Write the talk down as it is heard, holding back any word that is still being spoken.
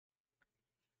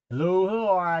Hello.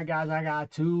 All right, guys, I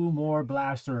got two more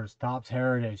blasters. Topps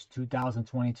Heritage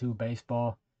 2022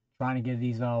 baseball. Trying to get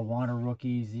these Warner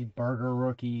rookies, these Burger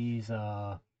rookies,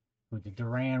 with the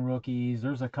Duran rookies.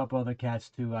 There's a couple other cats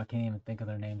too. I can't even think of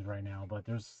their names right now, but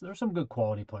there's some good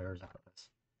quality players out of this.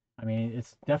 I mean,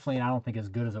 it's definitely, I don't think as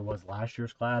good as it was last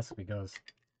year's class, because I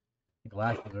think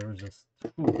last year there was just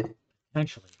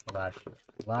potentially for last year.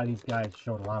 A lot of these guys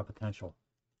showed a lot of potential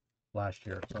last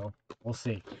year, so we'll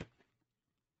see.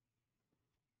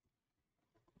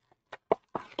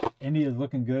 India is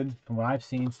looking good from what I've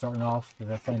seen, starting off because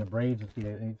they're playing the Braves.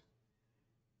 They've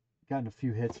gotten a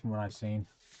few hits from what I've seen.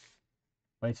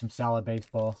 Played some solid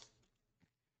baseball.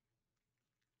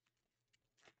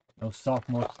 No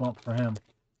sophomore slump for him.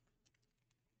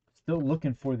 Still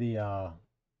looking for the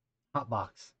hot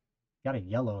box. Got a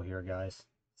yellow here, guys.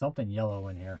 Something yellow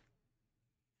in here.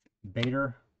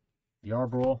 Bader,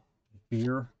 Yarbrough,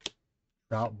 Beer,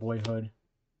 Trout, Boyhood.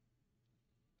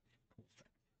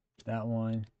 That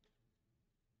one.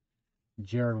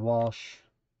 Jared Walsh.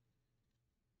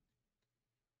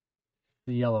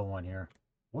 The yellow one here.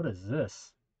 What is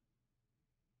this?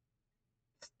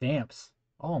 Stamps.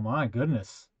 Oh my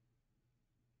goodness.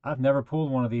 I've never pulled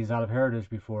one of these out of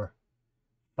Heritage before.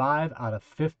 5 out of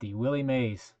 50. Willie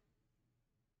Mays.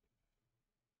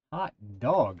 Hot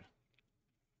dog.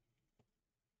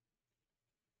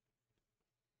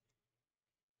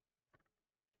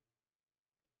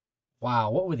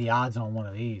 Wow, what were the odds on one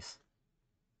of these?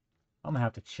 I'm going to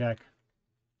have to check.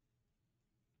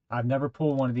 I've never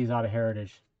pulled one of these out of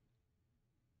Heritage.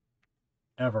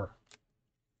 Ever.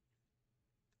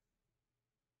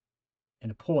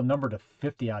 And to pull a number to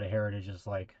 50 out of Heritage is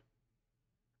like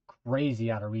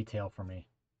crazy out of retail for me.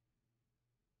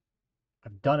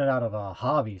 I've done it out of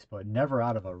hobbies, but never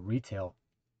out of a retail.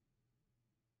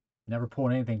 Never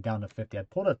pulled anything down to 50. I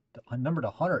pulled a number to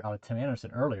 100 out of Tim Anderson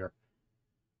earlier.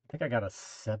 I think I got a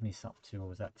 70 something too. Or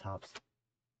was that Topps?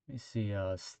 Let me see.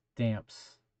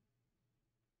 Stamps.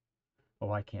 Oh,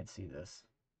 I can't see this.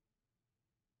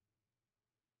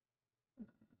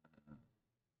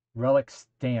 Relic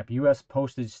stamp. U.S.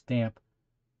 postage stamp.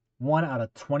 1 out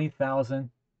of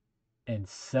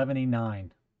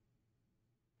 20,079.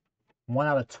 1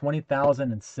 out of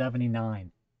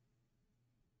 20,079.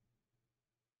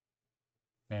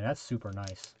 Man, that's super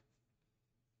nice.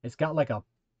 It's got like a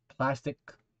plastic.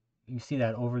 You see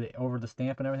that over the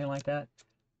stamp and everything like that?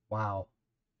 Wow.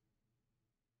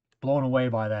 Blown away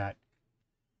by that.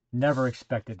 Never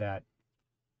expected that.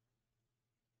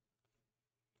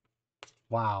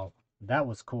 Wow. That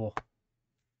was cool.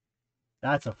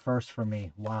 That's a first for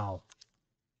me. Wow.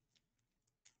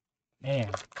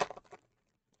 Man.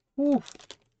 Whew.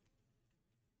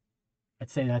 I'd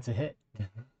say that's a hit.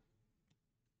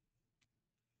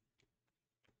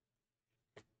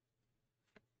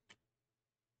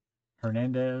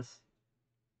 Hernandez.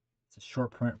 It's a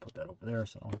short print. Put that over there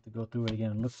so I don't have to go through it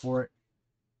again and look for it.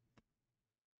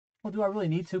 Well, do I really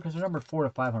need to? Because they're numbered 4 to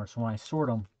 500. So when I sort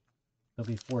them, they'll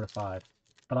be 4 to 5.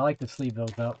 But I like to sleeve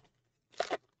those up.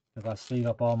 Because I sleeve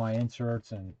up all my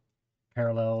inserts and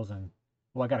parallels. And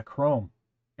well, I got a chrome.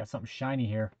 Got something shiny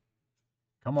here.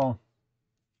 Come on.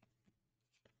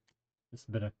 This has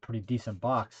been a pretty decent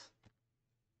box.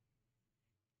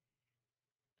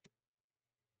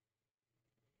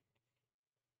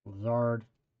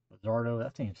 Luzardo,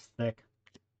 that seems thick.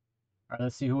 All right,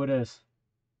 let's see who it is.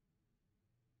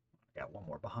 I got one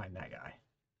more behind that guy.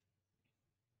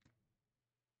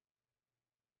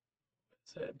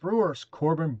 That's it. Brewers,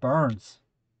 Corbin Burns.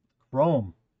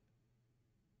 Chrome.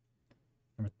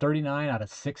 Number 39 out of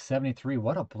 673.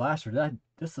 What a blaster.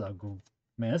 This is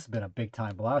man, this has been a big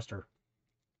time blaster.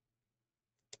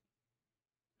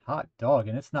 Hot dog,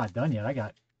 and it's not done yet. I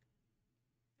got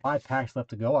 5 packs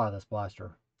left to go out of this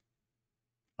blaster.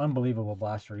 Unbelievable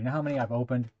blaster. You know how many I've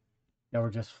opened that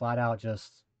were just flat out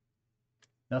just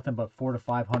nothing but 4 to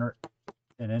 500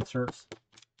 in inserts,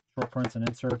 short prints and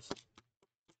inserts.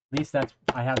 At least that's,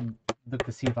 I haven't looked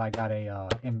to see if I got a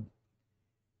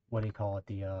what do you call it,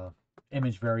 the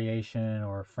image variation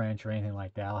or French or anything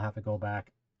like that. I'll have to go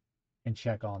back and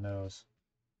check on those.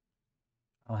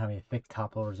 I don't have any thick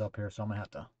top loaders up here, so I'm gonna have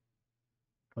to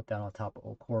put that on top of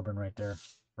old Corbin right there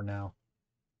for now.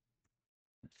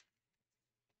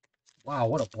 Wow,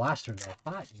 what a blaster though.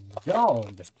 Hot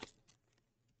dog.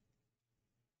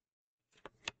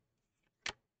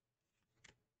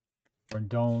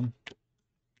 Rendon.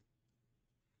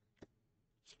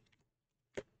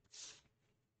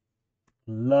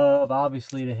 Love,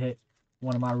 obviously, to hit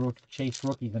one of my Chase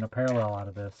rookies in a parallel out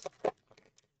of this.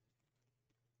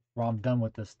 Or I'm done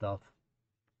with this stuff.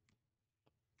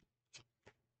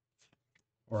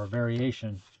 Or a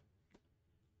variation.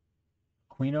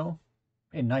 Aquino.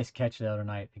 A nice catch the other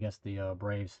night against the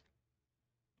Braves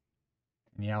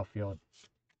in the outfield.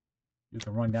 You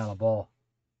can run down a ball.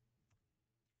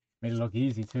 Made it look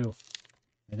easy too.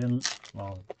 It didn't.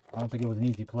 Well, I don't think it was an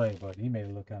easy play, but he made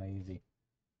it look kind of easy.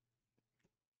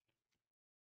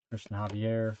 Christian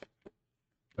Javier,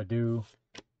 Badu,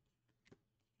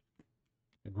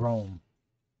 DeGrom.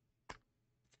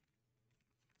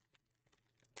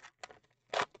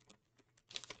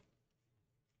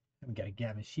 We got a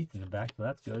Gavin Sheets in the back, so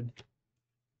that's good.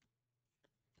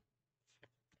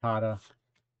 Tata.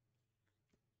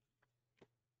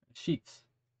 Sheets.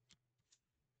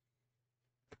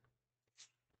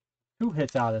 2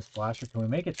 hits out of this splasher. Can we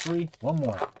make it 3? One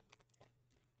more.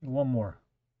 One more.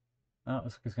 Oh,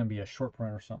 it's going to be a short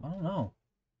print or something. I don't know.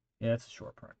 Yeah, it's a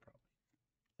short print, probably.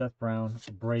 Seth Brown,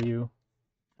 Abreu,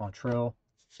 Montrell,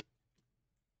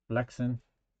 Flexen.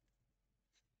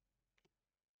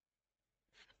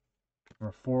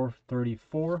 Number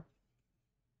 434,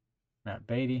 Matt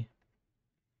Beatty,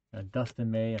 and a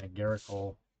Dustin May, and a Garrett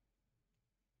Cole.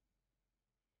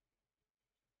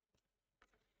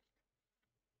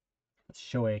 Let's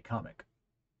show a comic.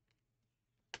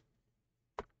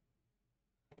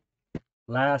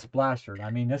 Last blaster. I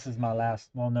mean, this is my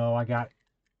last. Well, no, I got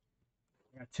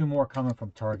 2 more coming from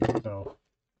Target, so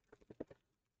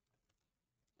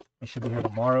it should be here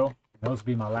tomorrow. Those will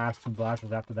be my last 2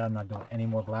 blasters. After that, I'm not doing any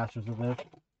more blasters with this.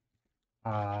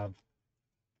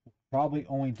 Probably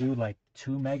only do like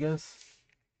 2 megas.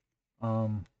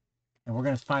 And we're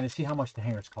gonna see how much the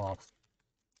hangers cost.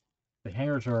 The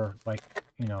hangers are like,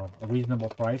 you know, a reasonable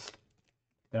price.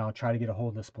 Then I'll try to get a whole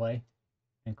display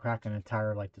and crack an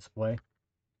entire like display.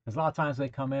 Because a lot of times they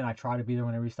come in, I try to be there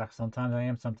when they restock. Sometimes I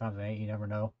am, sometimes I ain't. You never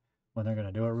know when they're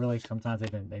gonna do it. Really, sometimes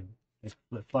it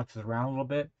flexes around a little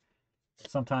bit.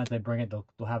 Sometimes they bring it, they'll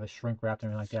have it shrink wrapped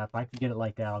and everything like that. If I can get it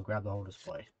like that, I'll grab the whole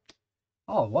display.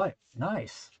 Oh, what?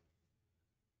 Nice.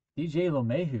 DJ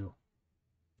LeMahieu.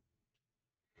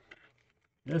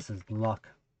 This is luck.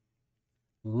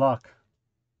 Luck.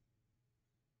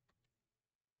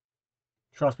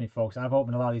 Trust me, folks, I've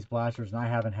opened a lot of these blasters, and I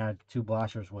haven't had 2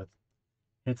 blasters with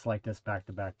hits like this back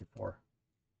to back before.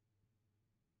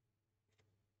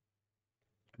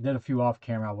 I did a few off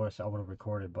camera, I would have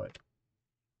recorded, but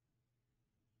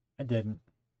I didn't.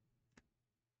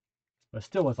 But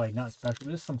still was like not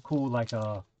special. Just some cool like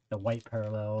the white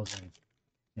parallels and,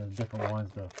 you know, different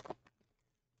ones to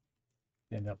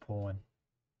end up pulling.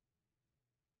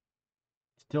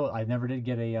 Still, I never did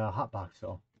get a hot box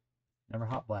though. Never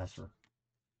hot blaster.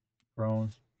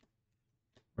 Grown.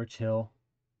 Rich Hill.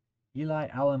 Eli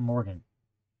Allen Morgan.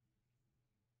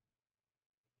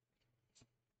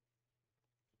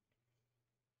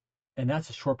 And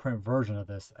that's a short print version of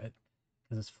this.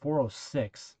 Because it's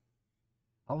 406.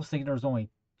 I was thinking there was only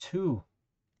 2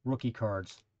 rookie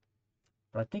cards.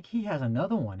 But I think he has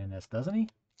another one in this, doesn't he?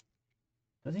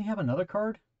 Doesn't he have another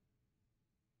card?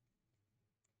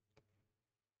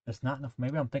 It's not enough.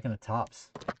 Maybe I'm thinking of Topps.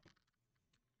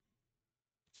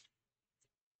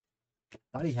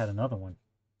 Thought he had another one.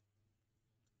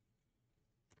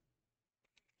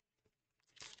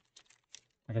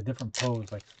 Like a different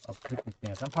pose, like a picnic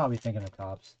stance. I'm probably thinking of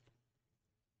Topps.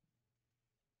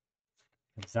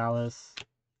 Gonzalez.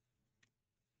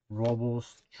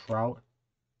 Robles. Trout.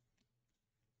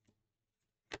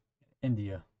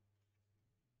 India.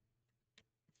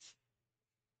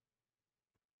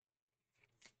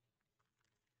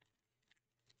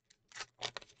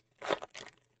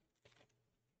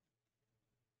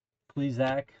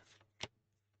 Plesac.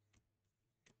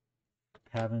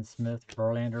 Pavin Smith.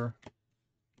 Verlander.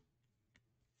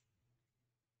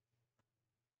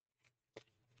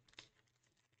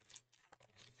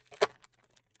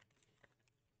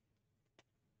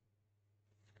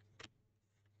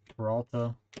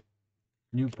 Peralta.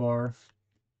 Newbar.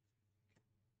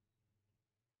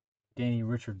 Danny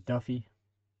Richard Duffy.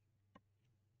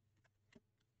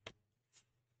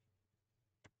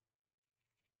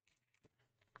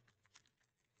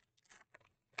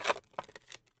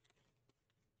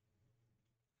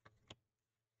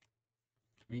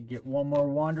 We get one more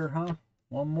Wander, huh?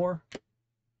 One more.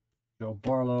 Joe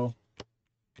Barlow.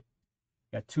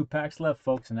 Got 2 packs left,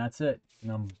 folks, and that's it.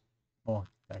 And well,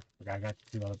 I got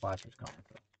 2 other blasters coming.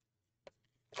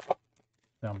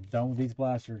 So I'm done with these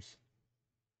blasters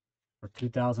for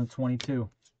 2022.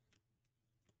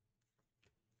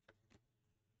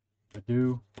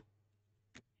 Badu,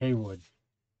 Haywood.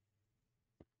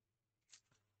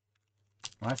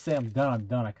 When I say I'm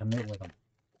done, I commit with them.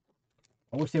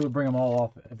 I wish they would bring them all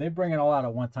off. If they bring it all out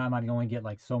at one time, I'd only get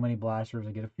like so many blasters.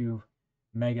 I get a few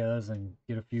megas and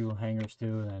get a few hangers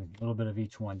too, and then a little bit of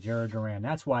each one. Jared Duran.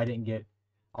 That's why I didn't get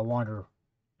a Wander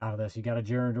out of this. You got a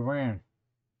Jared Duran.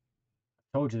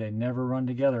 Told you they never run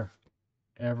together.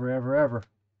 Ever, ever, ever.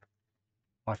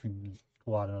 Watch me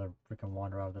pull out another freaking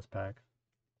Wander out of this pack.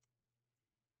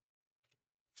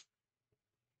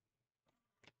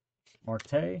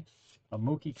 Marte, a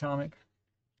Mookie comic,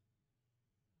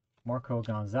 Marco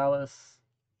Gonzalez,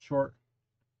 short,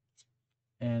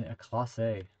 and a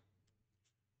Clase.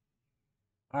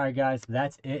 Alright guys,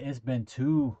 that's it. It's been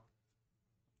 2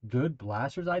 good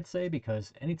blasters, I'd say,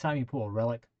 because anytime you pull a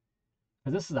relic,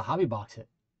 because this is a hobby box hit.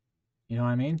 You know what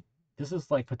I mean? This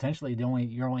is like potentially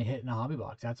you're only hitting a hobby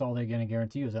box. That's all they're gonna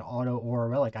guarantee you is an auto or a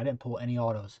relic. I didn't pull any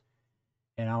autos.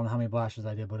 And I don't know how many blasters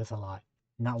I did, but it's a lot.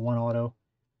 Not one auto.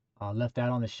 Left that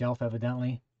on the shelf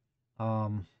evidently.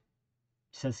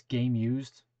 Says game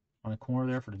used on the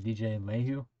corner there for the DJ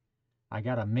Mayhew. I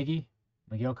got a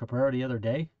Miguel Cabrera the other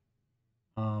day.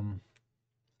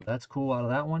 That's cool out of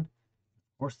that one.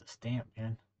 Of course, the stamp,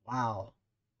 man. Wow.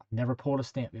 I've never pulled a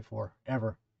stamp before,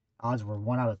 ever. Odds were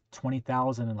 1 out of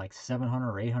 20,000 and like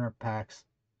 700 or 800 packs.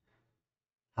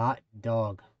 Hot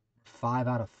dog. 5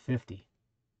 out of 50.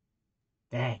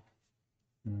 Dang.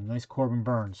 Nice Corbin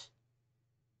Burns.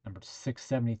 Number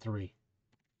 673.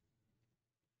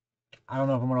 I don't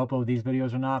know if I'm going to upload these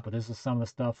videos or not, but this is some of the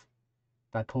stuff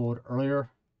that I pulled earlier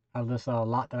out of this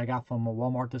lot that I got from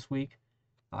Walmart this week.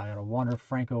 I got a Wander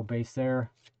Franco base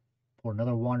there. Pulled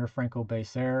another Wander Franco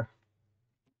base there.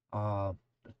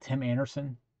 Tim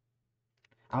Anderson.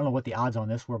 I don't know what the odds on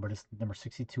this were, but it's number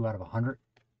 62 out of 100.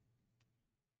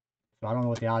 So I don't know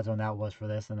what the odds on that was for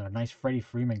this. And then a nice Freddie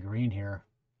Freeman green here.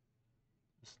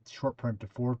 Short print to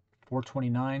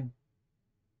 429.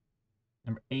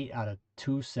 Number 8 out of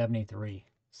 273.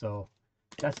 So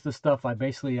that's the stuff I've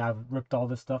ripped all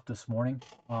this stuff this morning.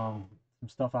 Some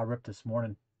stuff I ripped this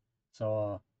morning.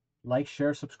 So like,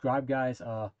 share, subscribe, guys.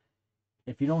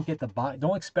 If you don't get the box,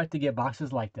 don't expect to get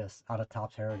boxes like this out of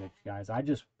Topps Heritage, guys. I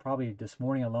just probably this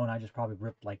morning alone, I just probably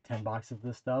ripped like 10 boxes of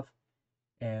this stuff,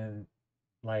 and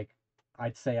like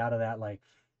I'd say out of that, like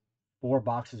 4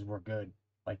 boxes were good,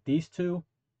 like these 2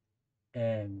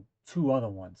 and 2 other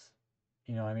ones.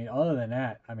 You know, I mean, other than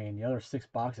that, I mean, the other 6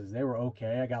 boxes they were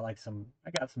okay. I got some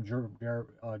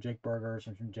Jake Burgers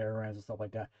and some Jerry Rans and stuff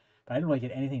like that, but I didn't really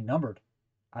get anything numbered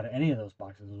out of any of those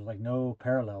boxes. It was like no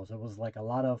parallels. It was like a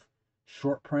lot of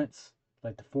short prints,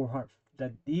 like the 400,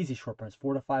 the easy short prints,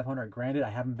 4 to 500. Granted, I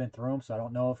haven't been through them, so I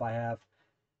don't know if I have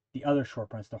the other short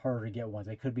prints, the harder to get ones.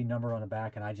 They could be numbered on the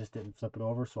back, and I just didn't flip it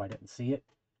over, so I didn't see it.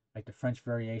 Like the French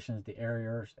variations, the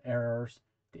errors,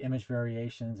 the image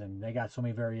variations, and they got so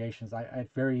many variations. I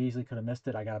very easily could have missed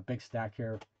it. I got a big stack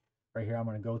here, right here. I'm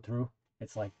gonna go through.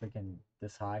 It's like freaking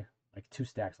this high, like 2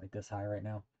 stacks like this high right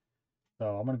now.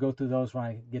 So I'm gonna go through those when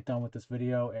I get done with this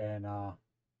video, and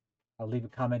I'll leave a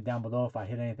comment down below if I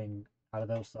hit anything out of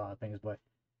those things. But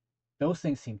those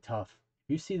things seem tough. If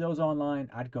you see those online,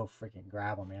 I'd go freaking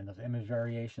grab them, man. Those image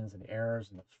variations and the errors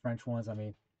and those French ones. I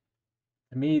mean,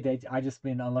 to me, I just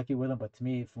been unlucky with them. But to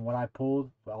me, from what I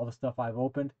pulled, all the stuff I've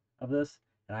opened of this,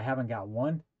 and I haven't got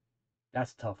one,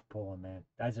 that's tough pulling, man.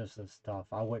 That's just as tough.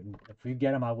 I wouldn't, if you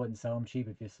get them, I wouldn't sell them cheap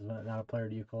if this is not a player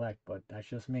you collect. But that's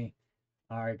just me.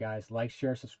 All right, guys, like,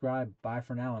 share, subscribe. Bye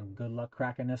for now, and good luck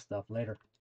cracking this stuff later.